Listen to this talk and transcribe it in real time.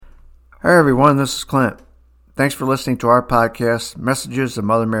Hi everyone, this is Clint. Thanks for listening to our podcast, Messages of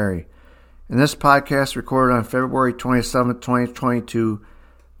Mother Mary. In this podcast, recorded on February 27, 2022,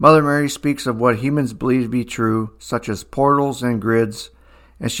 Mother Mary speaks of what humans believe to be true, such as portals and grids,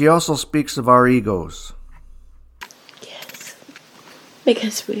 and she also speaks of our egos. Yes,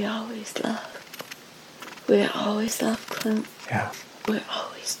 because we always love. We always love, Clint. Yeah. We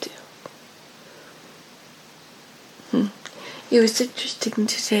always do. It was interesting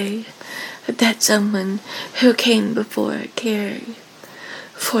today that someone who came before Carrie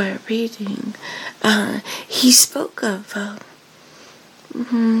for a reading, he spoke of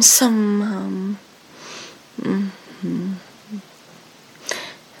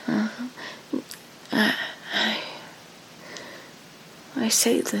I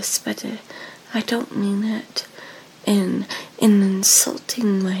say this, but I don't mean it in an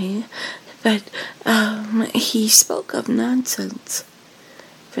insulting way. But he spoke of nonsense,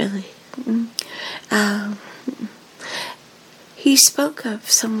 really. He spoke of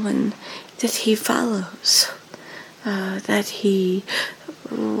someone that he follows, that he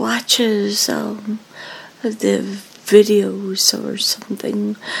watches the videos or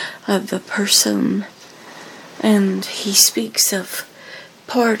something of the person, and he speaks of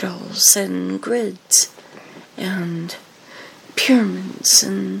portals and grids and pyramids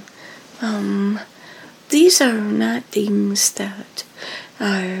and these are not things that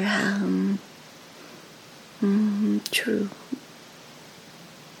are true.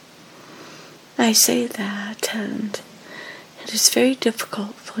 I say that, and it is very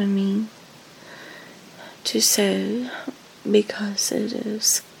difficult for me to say because it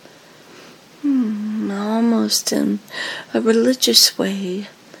is almost in a religious way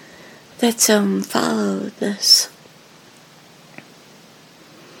that some follow this.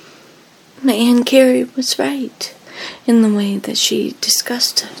 And Carrie was right in the way that she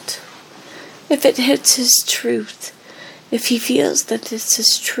discussed it. If it hits his truth, if he feels that this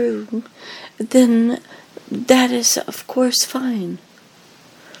is true, then that is, of course, fine.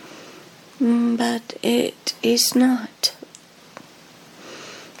 But it is not.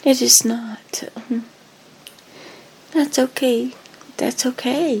 It is not. That's okay. That's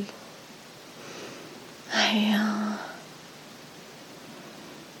okay.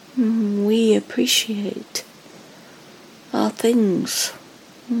 We appreciate all things.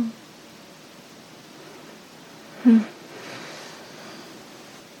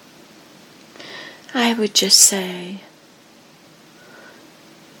 I would just say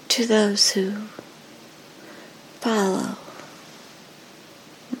to those who follow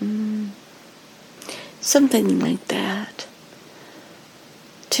something like that,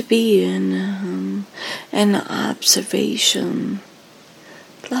 to be in an observation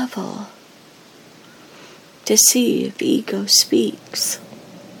level, to see if ego speaks.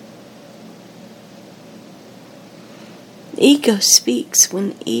 Ego speaks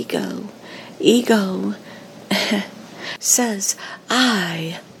when ego says,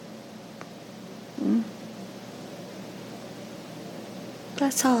 I.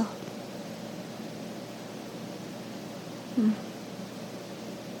 That's all.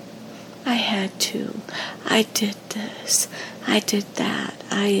 I had to. I did this. I did that.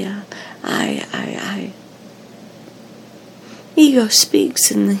 Ego speaks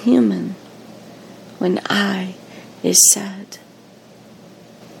in the human when I is said.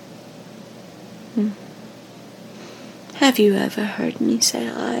 Have you ever heard me say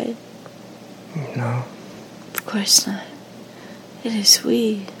I? No. Of course not. It is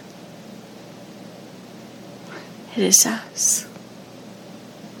we. It is us.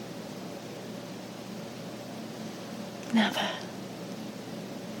 Never.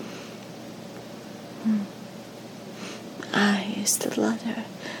 I is the letter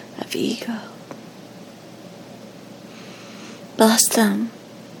of ego. Bless them.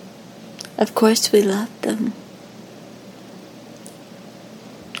 Of course we love them.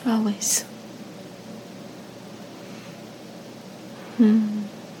 Always.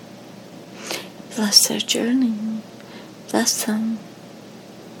 Bless their journey. Bless them.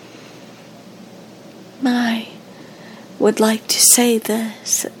 I would like to say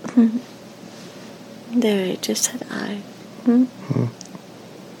this. There, I just said I.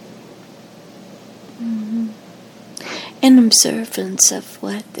 In observance of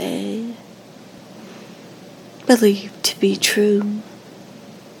what they believe to be true.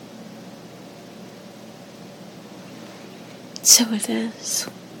 So it is.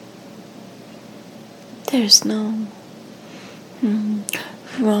 There's no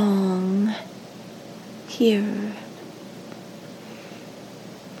wrong here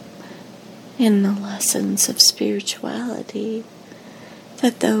in the lessons of spirituality.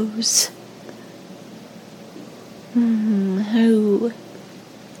 that those who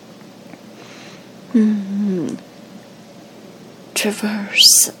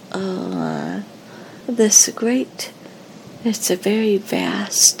traverse this great, it's a very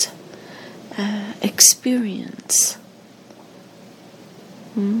vast experience.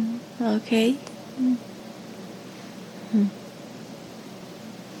 Okay?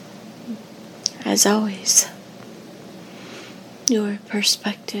 As always, your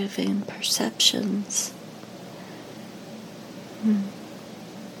perspective and perceptions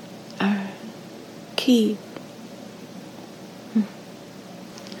are key.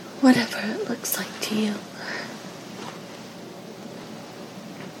 Whatever it looks like to you.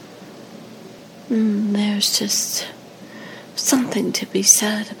 There's just something to be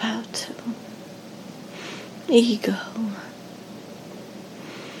said about ego.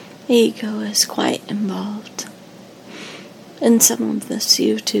 Ego is quite involved in some of this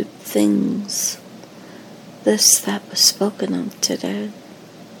YouTube things, that was spoken of today.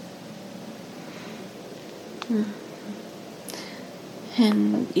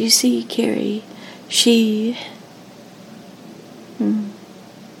 And you see, Carrie, she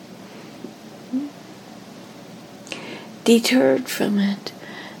deterred from it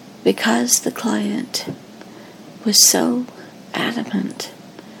because the client was so adamant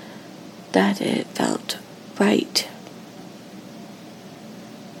that it felt right.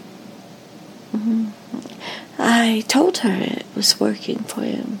 I told her it was working for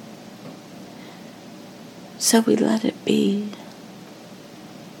him, so we let it be.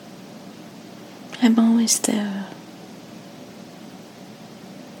 I'm always there.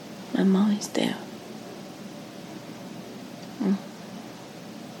 I'm always there.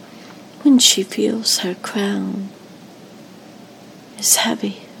 When she feels her crown is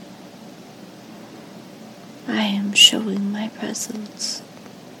heavy, I am showing my presence.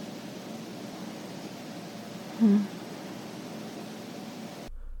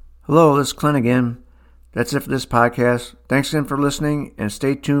 Hello, this is Clint again. That's it for this podcast. Thanks again for listening, and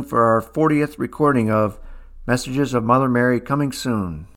stay tuned for our 40th recording of Messages of Mother Mary coming soon.